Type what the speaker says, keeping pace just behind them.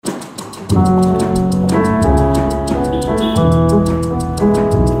Welcome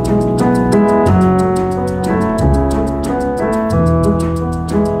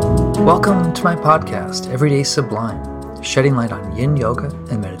to my podcast, Everyday Sublime, shedding light on yin yoga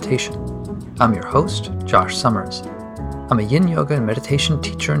and meditation. I'm your host, Josh Summers. I'm a yin yoga and meditation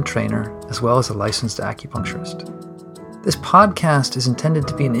teacher and trainer, as well as a licensed acupuncturist. This podcast is intended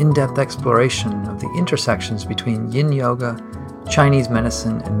to be an in-depth exploration of the intersections between yin yoga, Chinese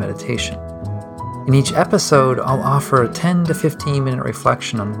medicine, and meditation. In each episode, I'll offer a 10 to 15 minute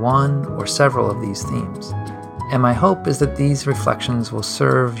reflection on one or several of these themes. And my hope is that these reflections will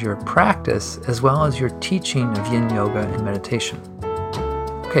serve your practice as well as your teaching of yin yoga and meditation.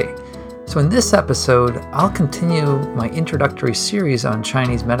 Okay, so in this episode, I'll continue my introductory series on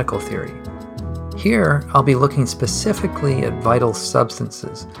Chinese medical theory. Here, I'll be looking specifically at vital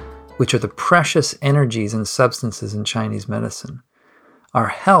substances, which are the precious energies and substances in Chinese medicine. Our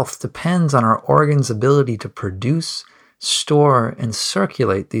health depends on our organs' ability to produce, store, and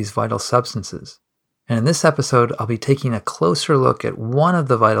circulate these vital substances. And in this episode, I'll be taking a closer look at one of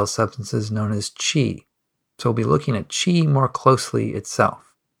the vital substances known as qi. So we'll be looking at qi more closely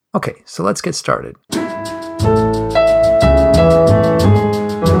itself. Okay, so let's get started.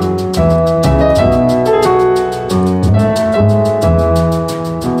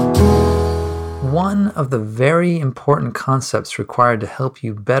 One of the very important concepts required to help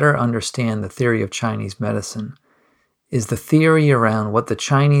you better understand the theory of Chinese medicine is the theory around what the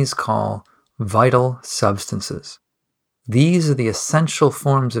Chinese call vital substances. These are the essential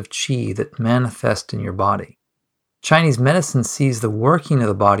forms of qi that manifest in your body. Chinese medicine sees the working of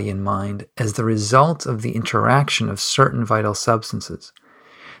the body and mind as the result of the interaction of certain vital substances.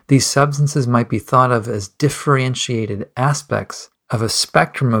 These substances might be thought of as differentiated aspects of a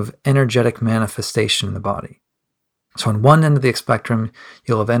spectrum of energetic manifestation in the body. So on one end of the spectrum,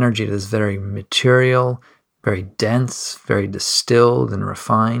 you'll have energy that is very material, very dense, very distilled and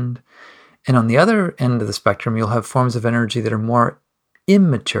refined. And on the other end of the spectrum, you'll have forms of energy that are more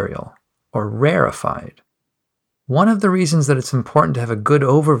immaterial or rarefied. One of the reasons that it's important to have a good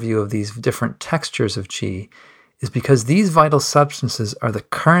overview of these different textures of qi is because these vital substances are the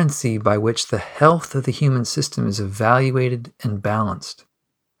currency by which the health of the human system is evaluated and balanced.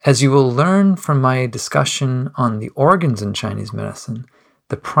 As you will learn from my discussion on the organs in Chinese medicine,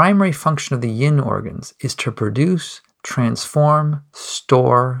 the primary function of the yin organs is to produce, transform,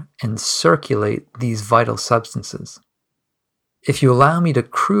 store, and circulate these vital substances. If you allow me to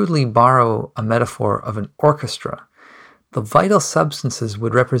crudely borrow a metaphor of an orchestra, the vital substances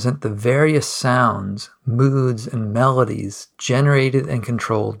would represent the various sounds, moods, and melodies generated and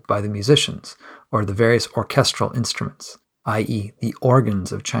controlled by the musicians, or the various orchestral instruments, i.e., the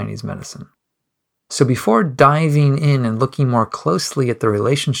organs of Chinese medicine. So before diving in and looking more closely at the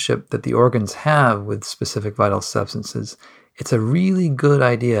relationship that the organs have with specific vital substances, it's a really good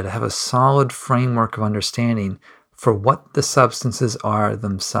idea to have a solid framework of understanding for what the substances are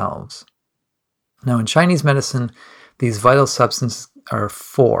themselves. Now, in Chinese medicine, these vital substances are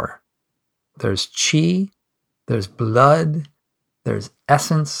four. There's qi, there's blood, there's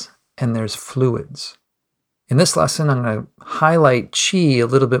essence, and there's fluids. In this lesson, I'm going to highlight qi a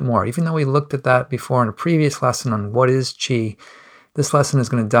little bit more. Even though we looked at that before in a previous lesson on what is qi, this lesson is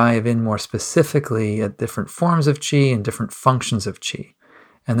going to dive in more specifically at different forms of qi and different functions of qi.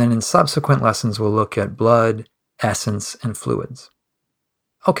 And then in subsequent lessons, we'll look at blood, essence, and fluids.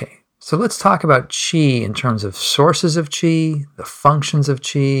 Okay, so let's talk about qi in terms of sources of qi, the functions of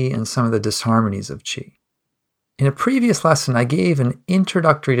qi, and some of the disharmonies of qi. In a previous lesson, I gave an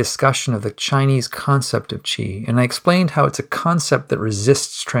introductory discussion of the Chinese concept of qi, and I explained how it's a concept that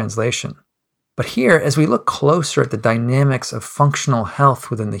resists translation. But here, as we look closer at the dynamics of functional health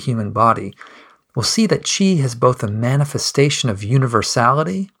within the human body, we'll see that qi has both a manifestation of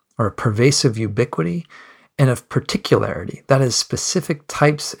universality, or a pervasive ubiquity, and of particularity, that is, specific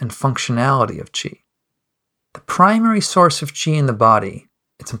types and functionality of qi. The primary source of qi in the body,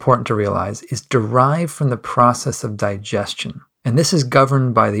 it's important to realize, is derived from the process of digestion, and this is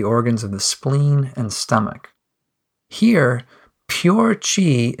governed by the organs of the spleen and stomach. Here, pure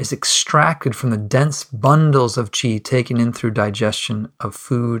qi is extracted from the dense bundles of qi taken in through digestion of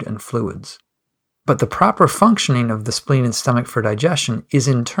food and fluids. But the proper functioning of the spleen and stomach for digestion is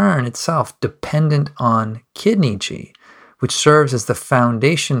in turn itself dependent on kidney qi, which serves as the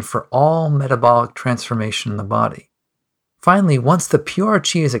foundation for all metabolic transformation in the body. Finally, once the pure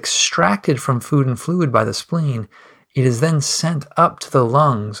qi is extracted from food and fluid by the spleen, it is then sent up to the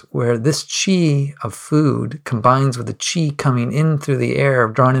lungs, where this qi of food combines with the qi coming in through the air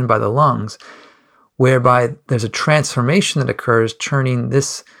drawn in by the lungs, whereby there's a transformation that occurs, turning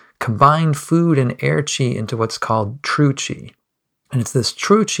this combine food and air qi into what's called true qi. And it's this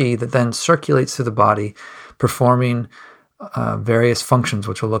true qi that then circulates through the body, performing various functions,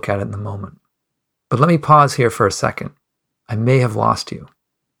 which we'll look at in a moment. But let me pause here for a second. I may have lost you.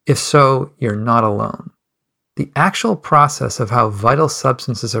 If so, you're not alone. The actual process of how vital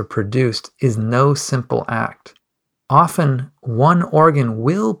substances are produced is no simple act. Often, one organ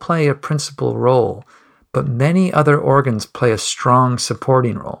will play a principal role, but many other organs play a strong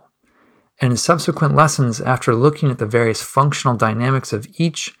supporting role. And in subsequent lessons, after looking at the various functional dynamics of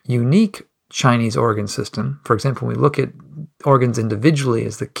each unique Chinese organ system, for example, when we look at organs individually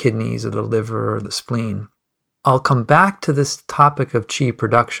as the kidneys or the liver or the spleen, I'll come back to this topic of qi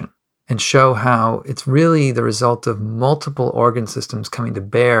production and show how it's really the result of multiple organ systems coming to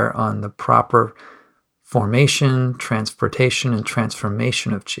bear on the proper formation, transportation, and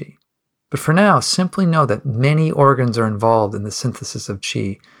transformation of qi. But for now, simply know that many organs are involved in the synthesis of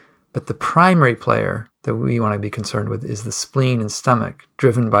qi, but the primary player that we want to be concerned with is the spleen and stomach,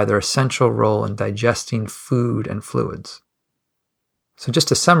 driven by their essential role in digesting food and fluids. So just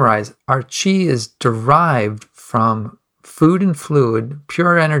to summarize, our qi is derived from food and fluid,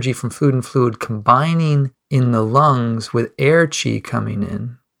 pure energy from food and fluid combining in the lungs with air qi coming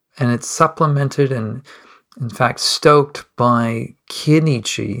in. And it's supplemented and, in fact, stoked by kidney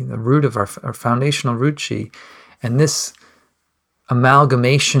qi, the root of our foundational root qi. And this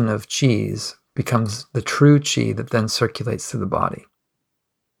amalgamation of qis becomes the true qi that then circulates through the body.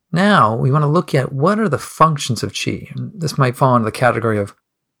 Now, we want to look at what are the functions of qi. This might fall into the category of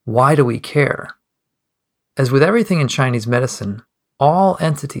why do we care? As with everything in Chinese medicine, all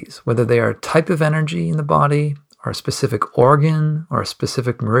entities, whether they are a type of energy in the body, or a specific organ, or a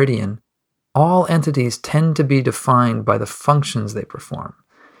specific meridian, all entities tend to be defined by the functions they perform.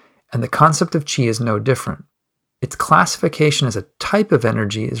 And the concept of qi is no different. Its classification as a type of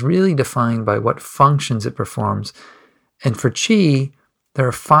energy is really defined by what functions it performs. And for qi, there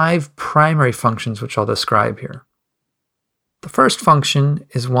are 5 primary functions which I'll describe here. The first function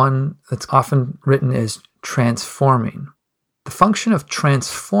is one that's often written as transforming. The function of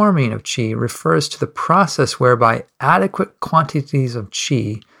transforming of qi refers to the process whereby adequate quantities of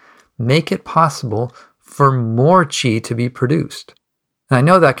qi make it possible for more qi to be produced. And I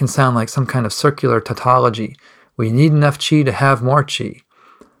know that can sound like some kind of circular tautology. We need enough qi to have more qi.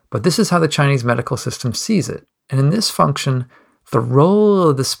 But this is how the Chinese medical system sees it. And in this function, the role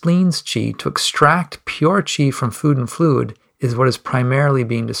of the spleen's qi to extract pure qi from food and fluid is what is primarily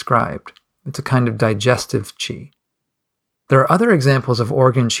being described. It's a kind of digestive qi. There are other examples of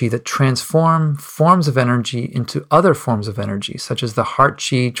organ qi that transform forms of energy into other forms of energy, such as the heart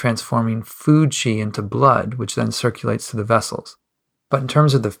qi transforming food qi into blood, which then circulates to the vessels. But in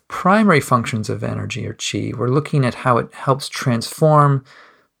terms of the primary functions of energy or qi, we're looking at how it helps transform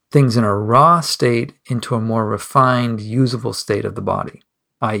things in a raw state into a more refined, usable state of the body,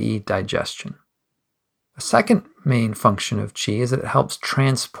 i.e. digestion. A second main function of qi is that it helps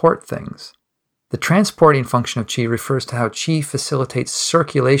transport things. The transporting function of qi refers to how qi facilitates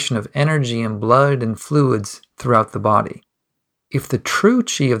circulation of energy and blood and fluids throughout the body. If the true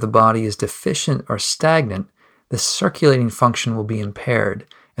qi of the body is deficient or stagnant, the circulating function will be impaired,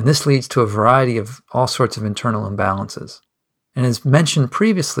 and this leads to a variety of all sorts of internal imbalances. And as mentioned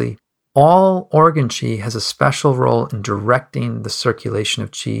previously, all organ qi has a special role in directing the circulation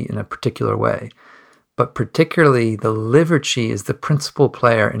of qi in a particular way, but particularly the liver qi is the principal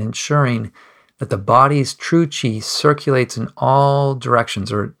player in ensuring that the body's true qi circulates in all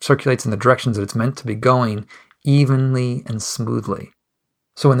directions, or circulates in the directions that it's meant to be going, evenly and smoothly.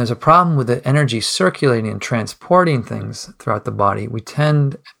 So when there's a problem with the energy circulating and transporting things throughout the body, we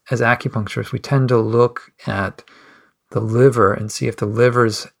tend, as acupuncturists, we tend to look at the liver and see if the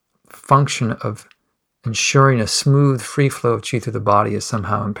liver's function of ensuring a smooth, free flow of qi through the body is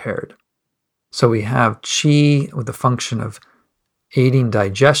somehow impaired. So we have qi with the function of aiding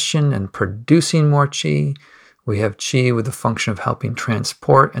digestion and producing more qi. We have qi with the function of helping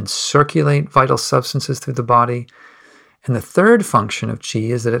transport and circulate vital substances through the body. And the third function of qi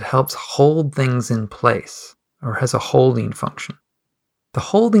is that it helps hold things in place, or has a holding function. The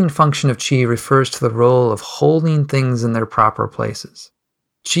holding function of qi refers to the role of holding things in their proper places.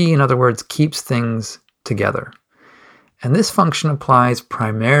 Qi, in other words, keeps things together. And this function applies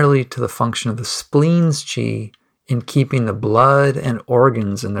primarily to the function of the spleen's qi in keeping the blood and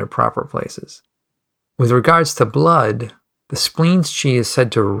organs in their proper places. With regards to blood, the spleen's qi is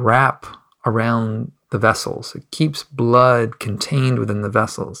said to wrap around the vessels. It keeps blood contained within the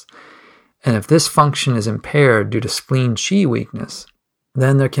vessels. And if this function is impaired due to spleen qi weakness,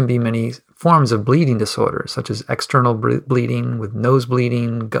 then there can be many forms of bleeding disorders, such as external bleeding with nose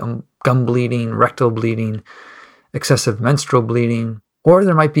bleeding, gum bleeding, rectal bleeding, excessive menstrual bleeding, or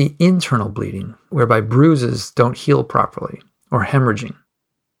there might be internal bleeding, whereby bruises don't heal properly, or hemorrhaging.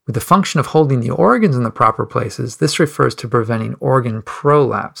 With the function of holding the organs in the proper places, this refers to preventing organ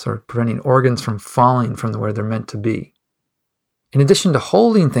prolapse, or preventing organs from falling from where they're meant to be. In addition to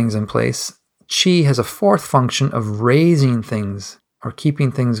holding things in place, qi has a fourth function of raising things or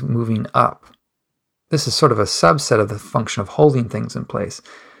keeping things moving up. This is sort of a subset of the function of holding things in place.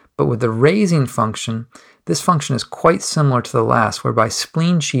 But with the raising function, this function is quite similar to the last, whereby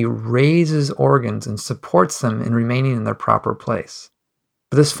spleen qi raises organs and supports them in remaining in their proper place.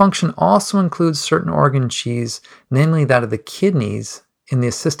 But this function also includes certain organ qis, namely that of the kidneys, in the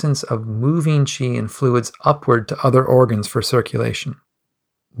assistance of moving qi and fluids upward to other organs for circulation.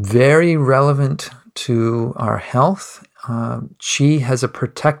 Very relevant to our health, qi has a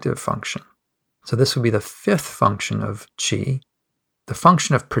protective function. So this would be the fifth function of qi. The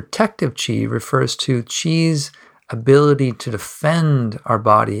function of protective qi refers to qi's ability to defend our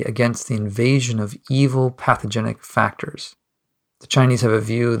body against the invasion of evil pathogenic factors. The Chinese have a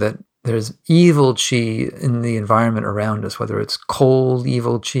view that there's evil qi in the environment around us, whether it's cold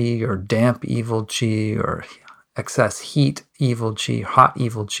evil qi or damp evil qi or excess heat evil qi, hot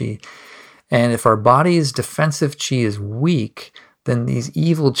evil qi. And if our body's defensive qi is weak, then these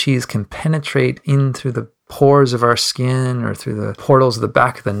evil qis can penetrate in through the pores of our skin or through the portals of the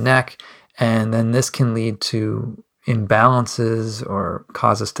back of the neck, and then this can lead to imbalances or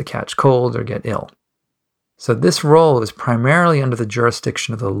cause us to catch cold or get ill. So this role is primarily under the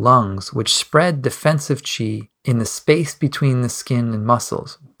jurisdiction of the lungs, which spread defensive qi in the space between the skin and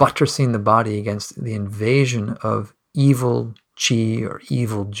muscles, buttressing the body against the invasion of evil qi or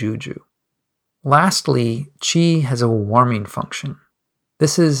evil juju. Lastly, qi has a warming function.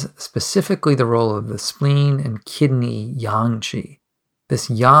 This is specifically the role of the spleen and kidney yang qi. This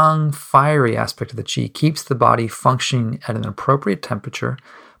yang, fiery aspect of the qi keeps the body functioning at an appropriate temperature,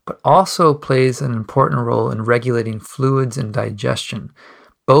 but also plays an important role in regulating fluids and digestion,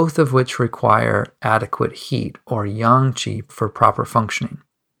 both of which require adequate heat, or yang qi, for proper functioning.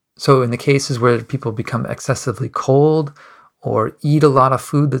 So in the cases where people become excessively cold or eat a lot of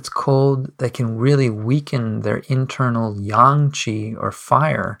food that's cold, they can really weaken their internal yang qi, or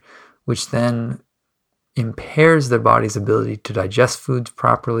fire, which then impairs their body's ability to digest foods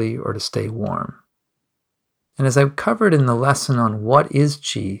properly or to stay warm. And as I covered in the lesson on what is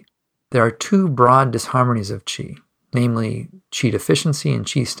qi, there are two broad disharmonies of qi, namely qi deficiency and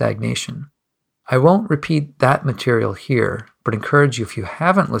qi stagnation. I won't repeat that material here, but encourage you, if you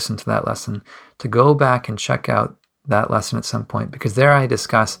haven't listened to that lesson, to go back and check out that lesson at some point, because there I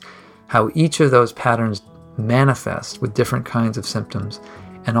discuss how each of those patterns manifest with different kinds of symptoms,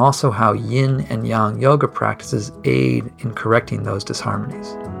 and also how yin and yang yoga practices aid in correcting those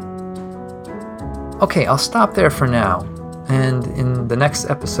disharmonies. Okay, I'll stop there for now, and in the next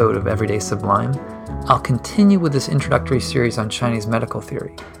episode of Everyday Sublime, I'll continue with this introductory series on Chinese medical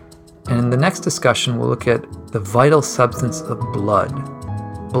theory. And in the next discussion, we'll look at the vital substance of blood.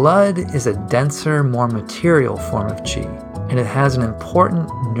 Blood is a denser, more material form of qi, and it has an important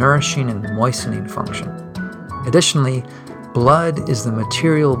nourishing and moistening function. Additionally, blood is the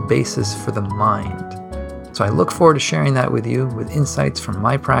material basis for the mind. So I look forward to sharing that with you, with insights from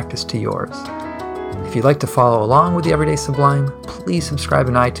my practice to yours. If you'd like to follow along with the Everyday Sublime, please subscribe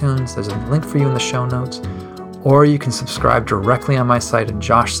in iTunes. There's a link for you in the show notes. Or you can subscribe directly on my site at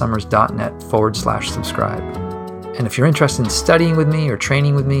joshsummers.net/subscribe. And if you're interested in studying with me or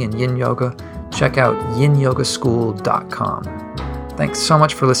training with me in yin yoga, check out yinyogaschool.com. Thanks so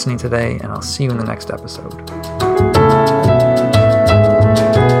much for listening today, and I'll see you in the next episode.